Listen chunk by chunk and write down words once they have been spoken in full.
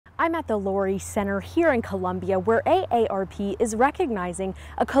I'm at the Laurie Center here in Columbia, where AARP is recognizing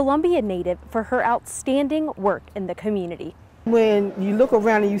a Columbia native for her outstanding work in the community. When you look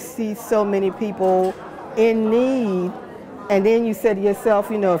around and you see so many people in need, and then you say to yourself,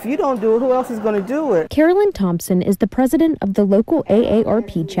 you know, if you don't do it, who else is going to do it? Carolyn Thompson is the president of the local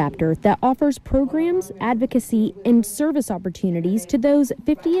AARP chapter that offers programs, advocacy, and service opportunities to those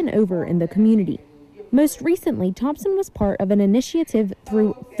 50 and over in the community. Most recently, Thompson was part of an initiative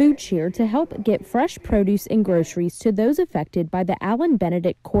through Food Share to help get fresh produce and groceries to those affected by the Allen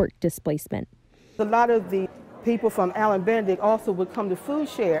Benedict court displacement. A lot of the people from Allen Benedict also would come to Food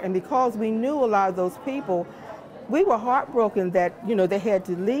Share, and because we knew a lot of those people, we were heartbroken that, you know, they had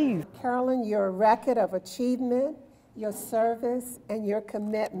to leave. Carolyn, your record of achievement, your service, and your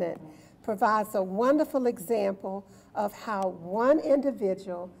commitment provides a wonderful example of how one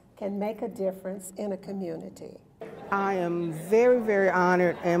individual can make a difference in a community. I am very, very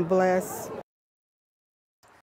honored and blessed